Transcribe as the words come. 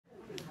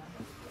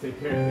Take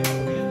care of it.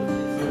 See you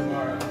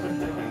tomorrow.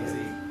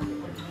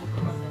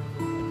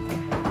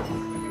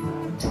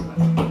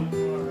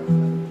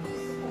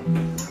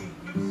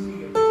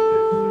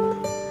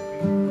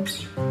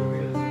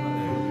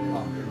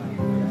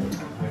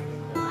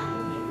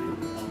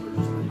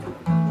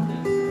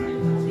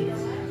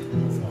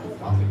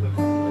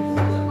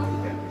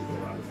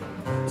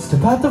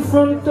 Step out the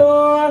front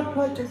door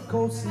like a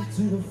ghost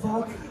into the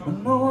fog,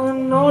 when no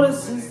one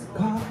notices the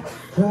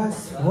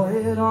contrast,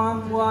 white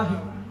on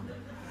white.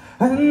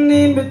 And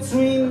in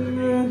between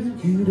me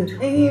and you,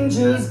 the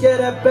angels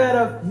get a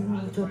better view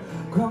of the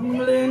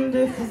crumbling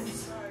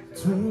difference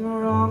between the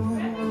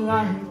wrong and the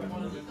right.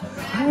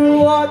 I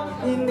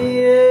walk in the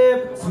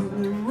air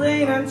between the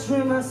rain and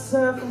trim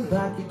myself and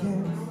back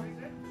again.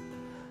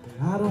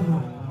 I don't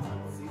know.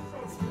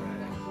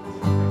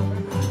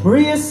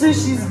 Maria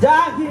says she's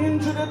dying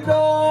through the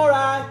door.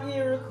 I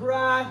hear her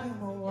crying,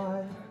 oh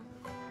why?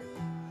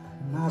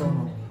 And I don't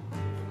know.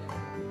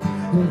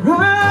 And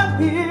right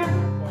here,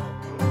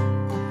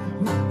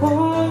 we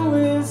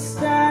always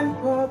stand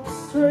up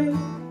straight.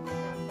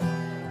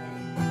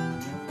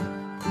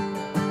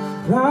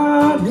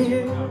 Round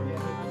here,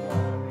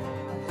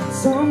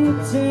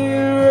 something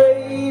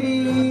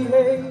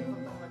radiates.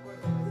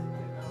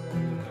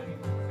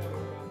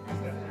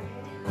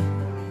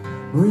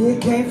 Maria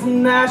came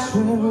from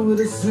Nashville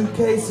with a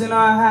suitcase in her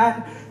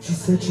hand. She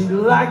said she'd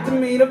like to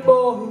meet a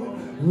boy who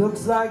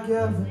looks like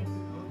Evan.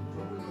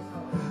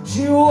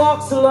 She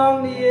walks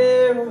along the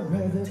air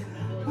where the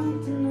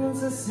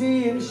mountains are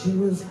sea, and she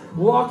was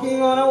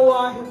walking on a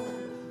wire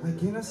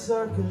like in a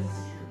circus.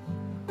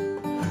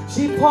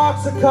 She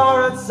parks her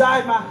car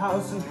outside my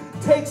house and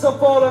takes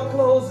off all her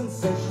clothes and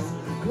says she's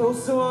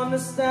close to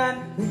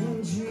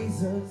understanding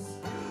Jesus.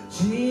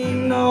 She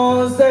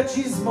knows that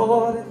she's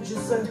more than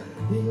just a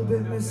little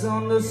bit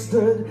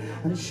misunderstood,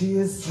 and she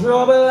is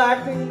trouble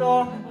acting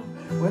normal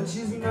when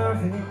she's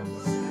nervous.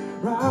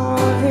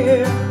 Round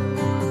here,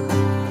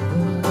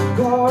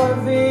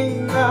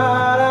 carving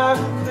out our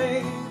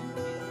name.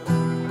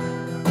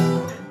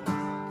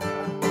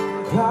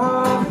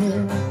 Round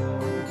here,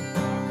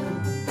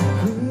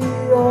 we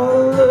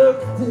all look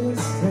the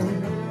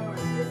same.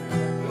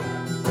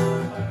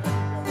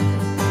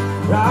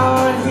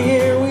 Round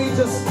here, we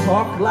just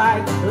talk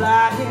like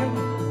lions,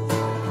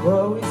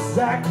 but we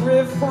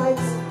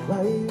sacrifice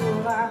like a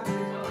lamb.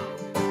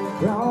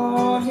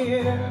 Round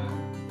here,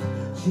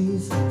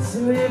 she's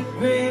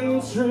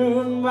slipping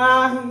through my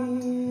eyes.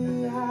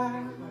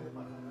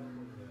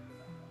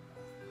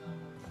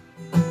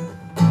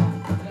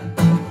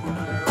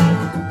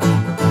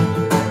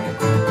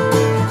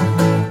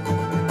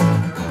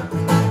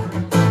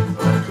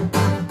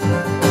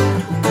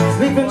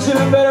 Sleeping,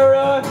 chilling, better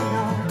run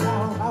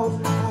now, out to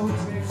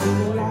the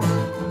light.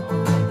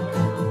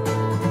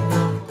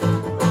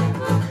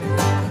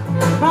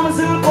 Mama's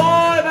a little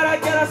boy, but I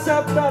get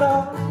herself better.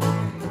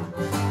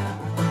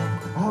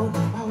 Out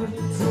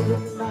into the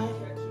night.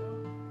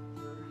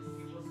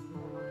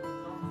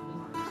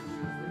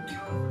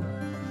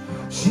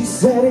 She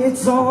said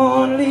it's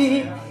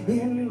only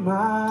in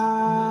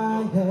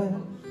my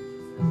head.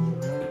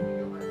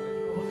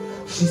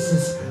 She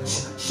says,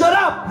 shut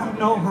up! I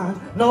know,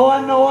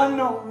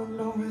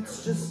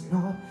 it's just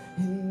not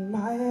in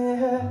my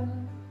head.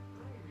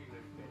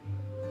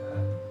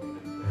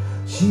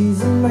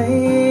 She's a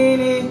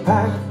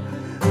maniac,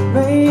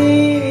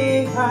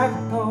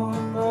 no.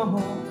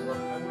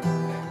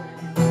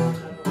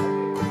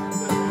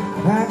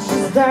 And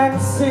she's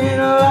dancing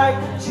like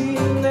she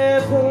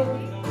never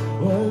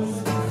was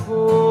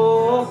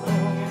before.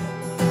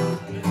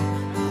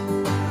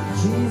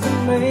 She's a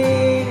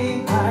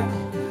maniac,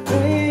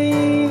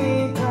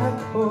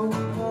 oh.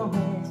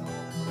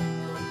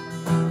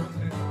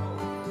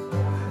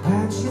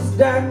 And she's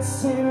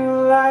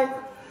dancing like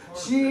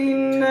she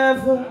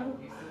never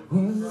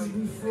was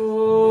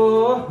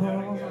before.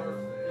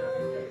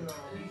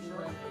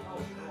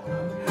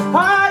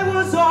 I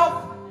was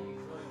off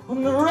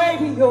on the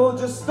radio,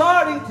 just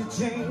starting to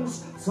change.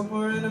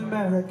 Somewhere in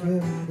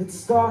America, it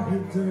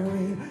started to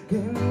rain.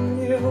 Can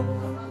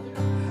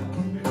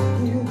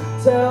you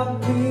tell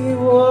me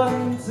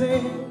one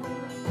thing?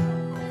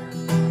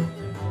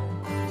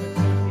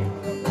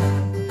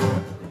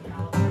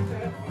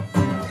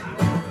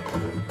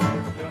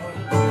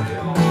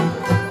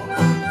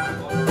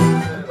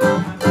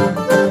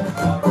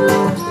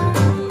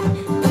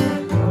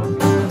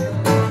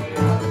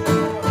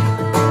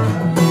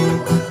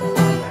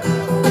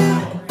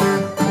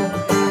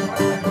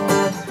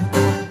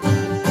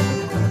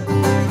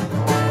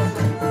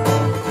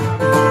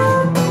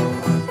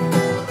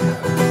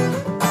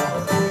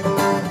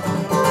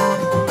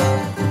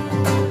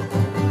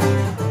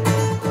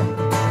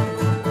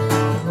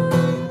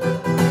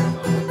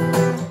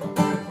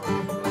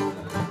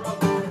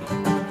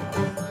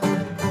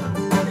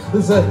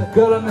 There's a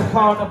girl in the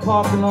car in the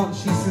parking lot, and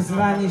she says,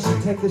 man, you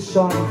should take a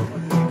shot.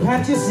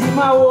 Can't you see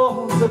my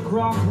walls are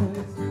crumbling?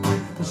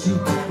 And she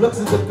looks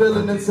at the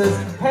building and says,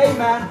 hey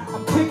man,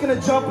 I'm taking a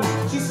jump.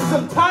 And she says,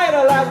 I'm tired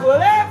of life. Well,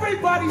 everybody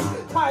everybody's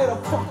tired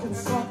of fucking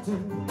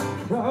something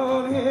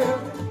round here.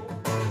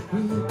 We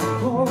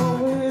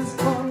always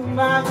come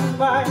back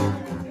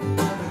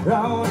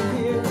round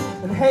here.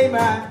 And hey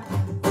man,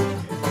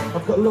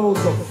 I've got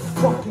loads of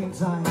fucking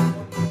time.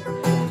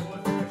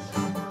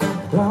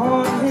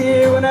 Round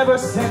here we're never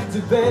sent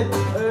to bed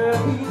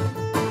early,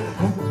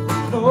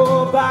 and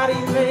nobody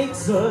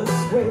makes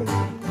us wait.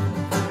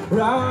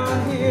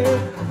 Round here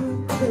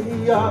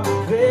they are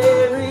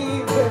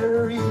very,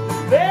 very,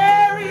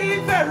 very,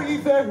 very, very,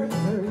 very late.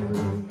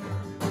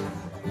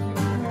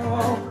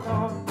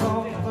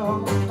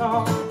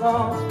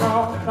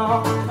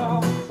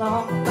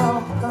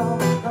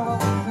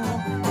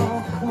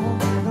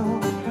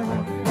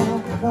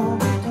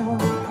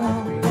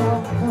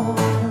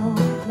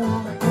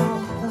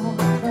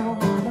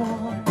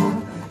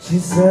 She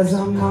says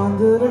I'm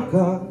under the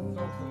gun.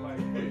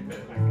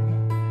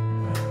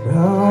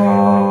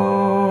 Round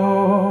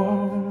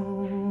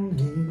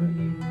here.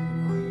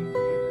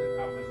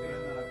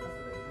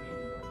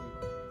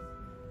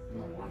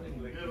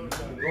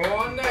 Go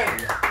on then.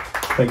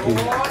 Thank you.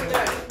 Go on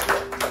then.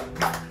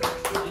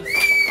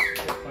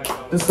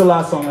 This is the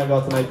last song I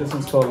got tonight. This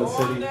one's called The Go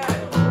on City. then.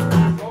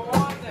 Go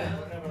on then.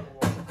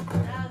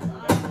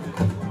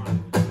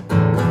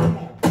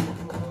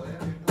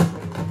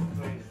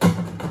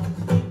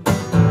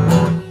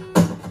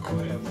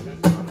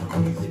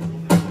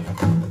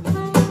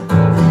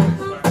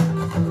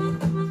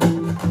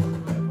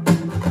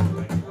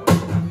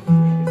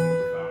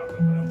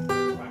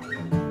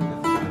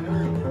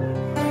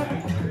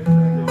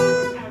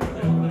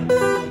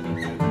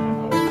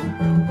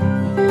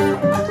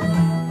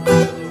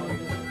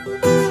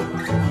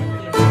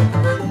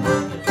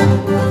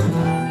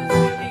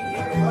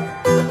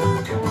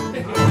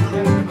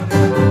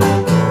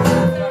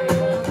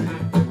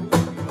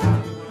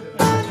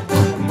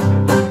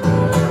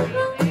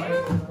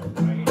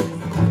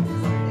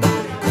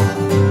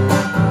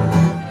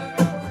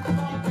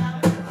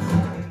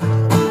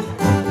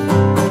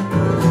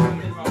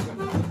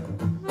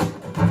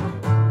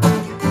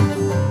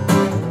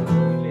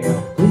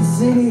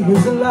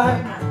 Is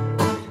alive.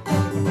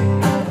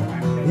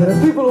 Yeah, the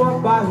people walk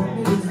by when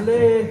it is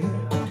late,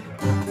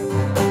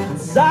 and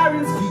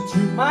sirens beat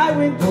through my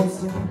windows.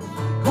 So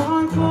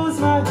can't close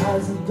my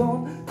eyes and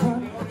don't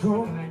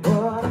control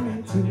what I'm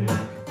into.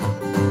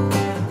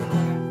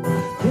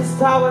 This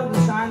tower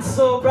shines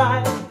so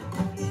bright,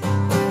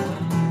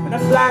 and the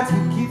light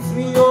keeps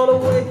me all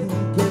awake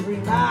every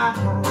night.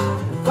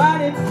 And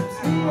find it keeps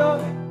me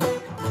up,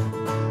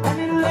 and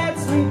it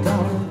lets me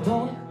down and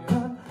don't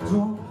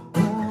control.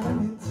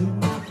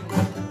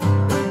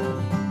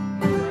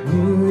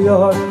 New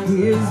York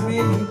hears me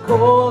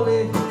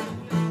calling,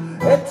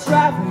 a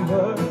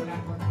traveler.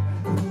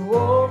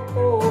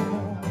 Whoa,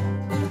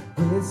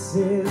 this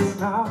is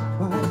not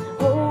my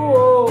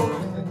home,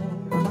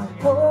 my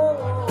home.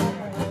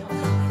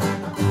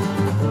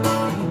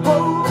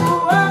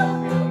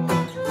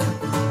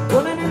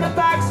 Running in the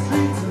back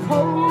streets, and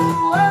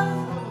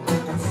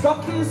I'm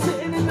stuck here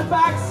sitting in the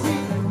back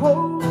seat,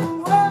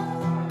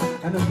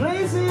 and I'm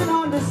blazing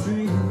on the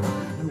street.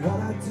 And what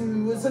I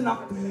do is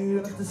knock the air.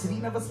 If the city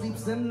never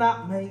sleeps, then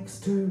that makes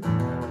two.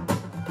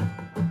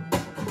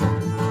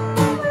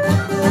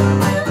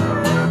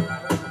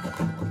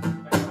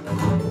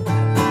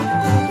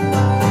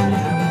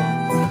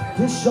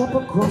 This shop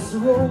across the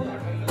road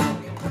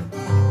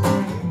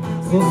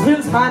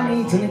fulfills my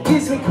needs, and it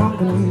gives me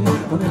company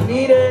when I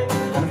need it,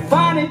 and I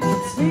find it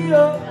keeps me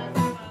up,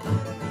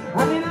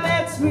 and it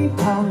lets me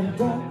down and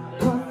don't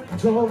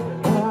control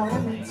what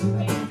I'm into.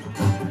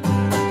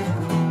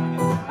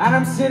 And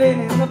I'm sitting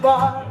in the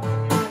bar.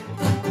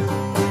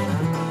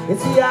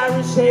 It's the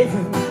Irish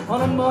Haven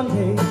on a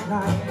Monday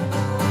night,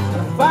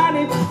 and I find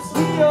it keeps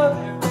me up,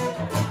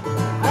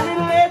 and it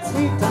lets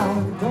me down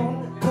and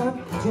don't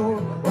control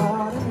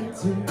what I'm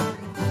into.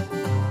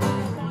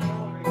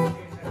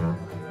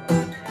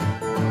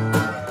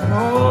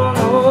 No,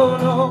 no,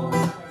 no.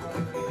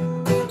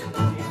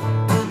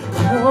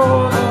 No,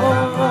 no,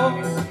 no.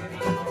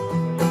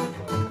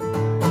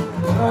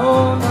 No,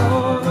 no,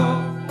 no.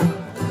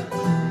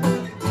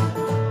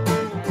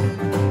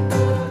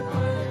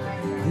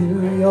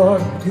 New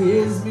York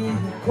hears me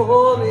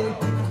calling,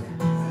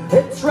 a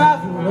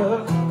traveler.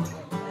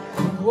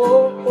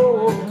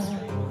 Whoa,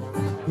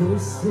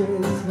 this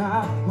is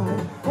not my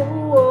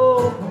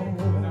home,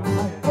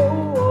 my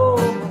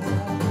home.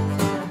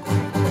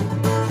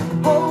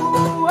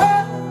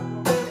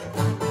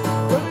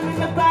 Running in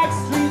the back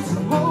streets,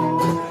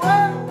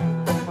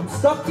 I'm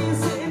stuck here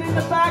sitting in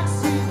the back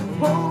seat,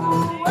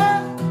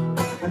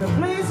 and I'm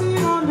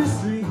blazing on the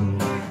street.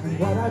 And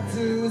what I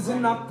do is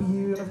knock the air.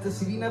 If the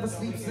city never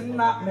sleeps, then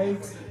that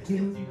makes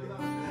two.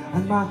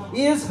 And my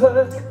ears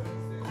hurt,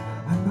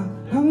 and my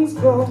lungs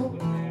go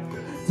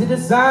to the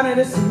sound of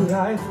the city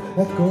life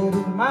echoed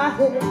in my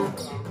head.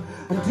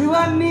 And do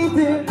I need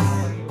this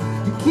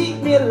to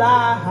keep me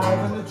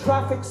alive when the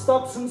traffic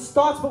stops and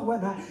starts? But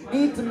when I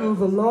need to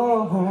move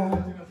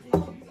along,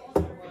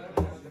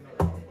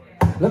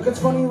 Look, it's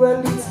funny where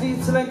it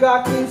leads till they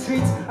got clean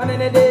streets, and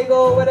then they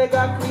go where they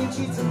got clean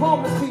sheets, and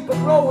homeless people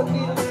growing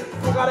needles.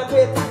 You gotta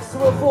pay tax to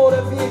afford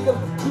a vehicle.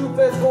 Troop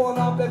fares going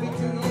up every 2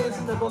 years,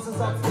 and the buses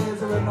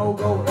upstairs are a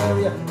no-go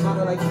area.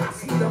 Kinda like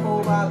see the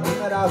mobile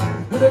in it out.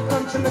 With a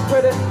crunch in the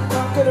credit,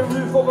 drunk at a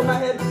roof over my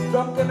head,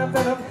 drunk in a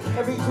venom.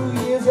 Every 2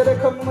 years, yeah, they're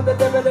coming with a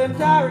dividend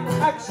carry.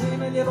 Actually,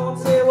 and you don't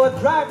say what,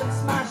 driving,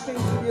 smash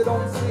things, and you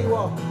don't say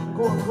what,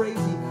 going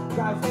crazy.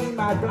 Drive me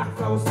my black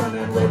flowers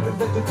turning red with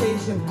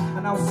vegetation,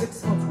 and now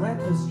 6 months rent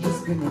has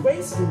just been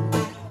wasted.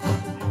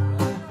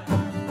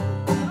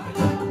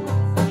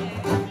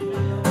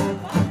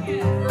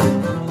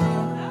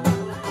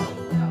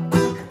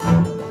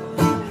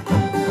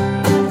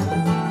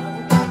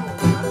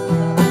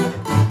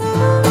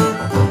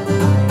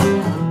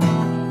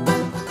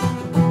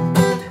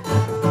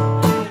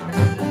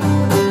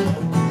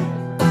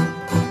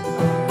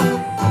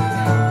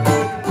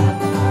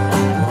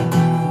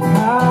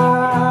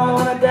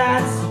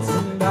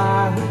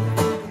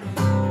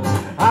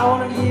 I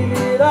wanna give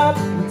it up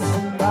with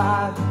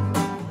somebody.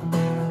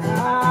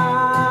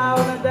 I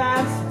wanna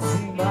dance with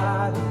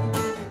somebody.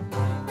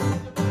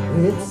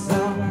 It's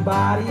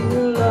somebody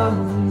who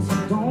loves you.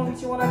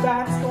 Don't you wanna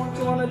dance? Don't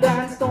you wanna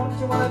dance? Don't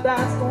you wanna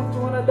dance? Don't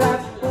you wanna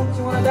dance? Don't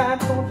you wanna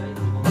dance?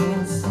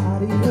 Don't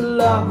somebody who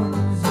loves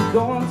you.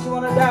 Don't you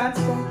wanna dance?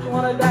 Don't you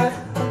wanna dance?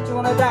 Don't you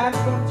wanna dance?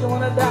 Don't you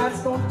wanna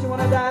dance? Don't you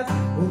wanna dance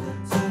with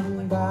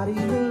somebody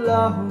who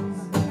loves you?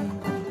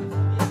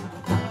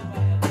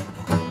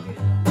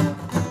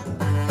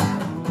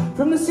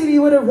 From the city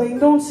where the rain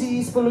don't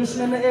cease,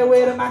 pollution in the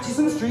airway that matches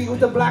in the street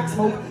with the black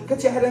smoke.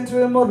 Get your head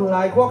into a muddle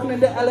like walking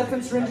into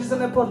elephant syringes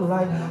in a puddle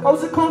like. I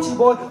was a country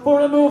boy before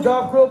I moved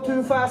off, grew up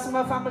too fast for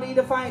my family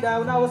to find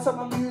out. Now I suck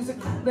my music,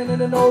 then in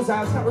the nose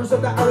out, can't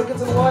resolve the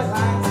arrogance and the white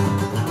lines.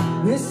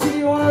 This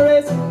city wanna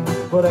race me,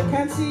 but I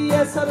can't see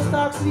yes how the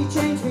Stark City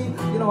changed me.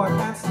 You know I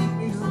can't sleep,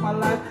 music is my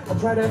life. I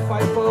try to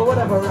fight for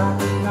whatever I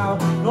need now.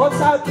 North,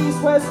 south, east,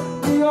 west,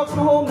 New York's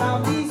my home now.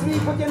 These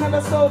weeks but you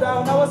never slow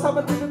down. Now what's up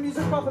with the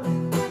music properly?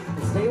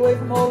 Stay away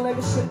from all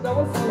negative shit that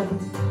will follow me.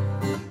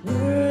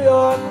 New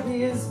York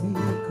hears me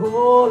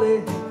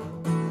calling.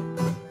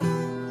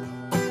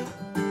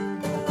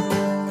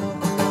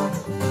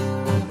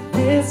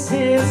 This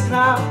is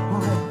not my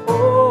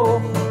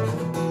home.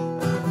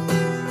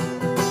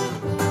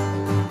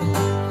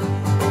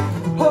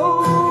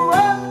 Oh,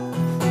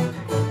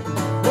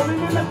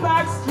 running in the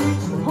back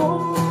streets.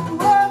 Oh,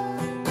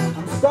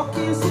 I'm stuck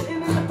here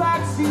sitting in the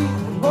back seat.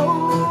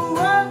 Oh,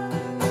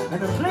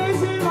 and I'm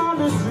blazing on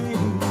the street.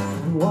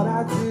 What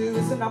I do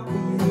is enough for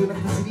you.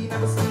 Like the city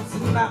never sleeps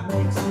and that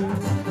makes me.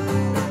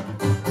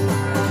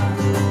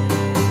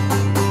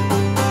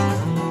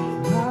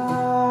 I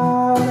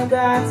wanna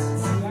dance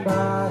with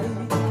somebody.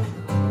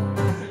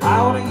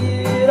 I wanna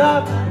get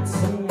up with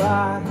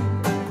somebody.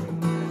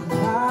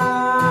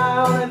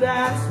 I wanna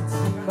dance with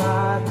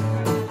somebody.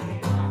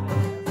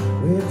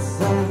 With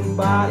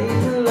somebody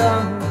who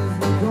loves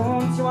me.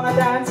 Don't you wanna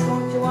dance?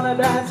 Don't you wanna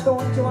dance?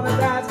 Don't you wanna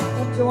dance?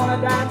 Don't you wanna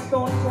dance?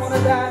 Don't you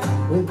wanna dance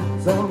with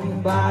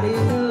somebody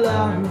who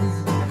loves you?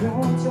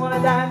 Don't you wanna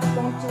dance?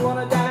 Don't you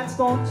wanna dance?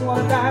 Don't you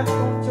wanna dance?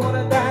 Don't you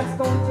wanna dance?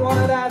 Don't you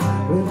wanna dance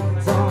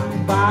with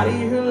somebody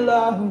who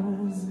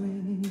loves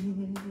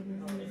me?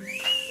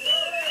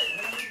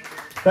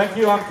 Thank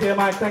you, I'm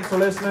K-Mack. Thanks for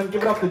listening.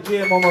 Give it up to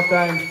Jim one more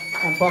time,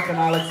 and Buck and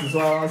Alex as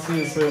well. I'll see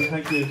you soon.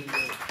 Thank you.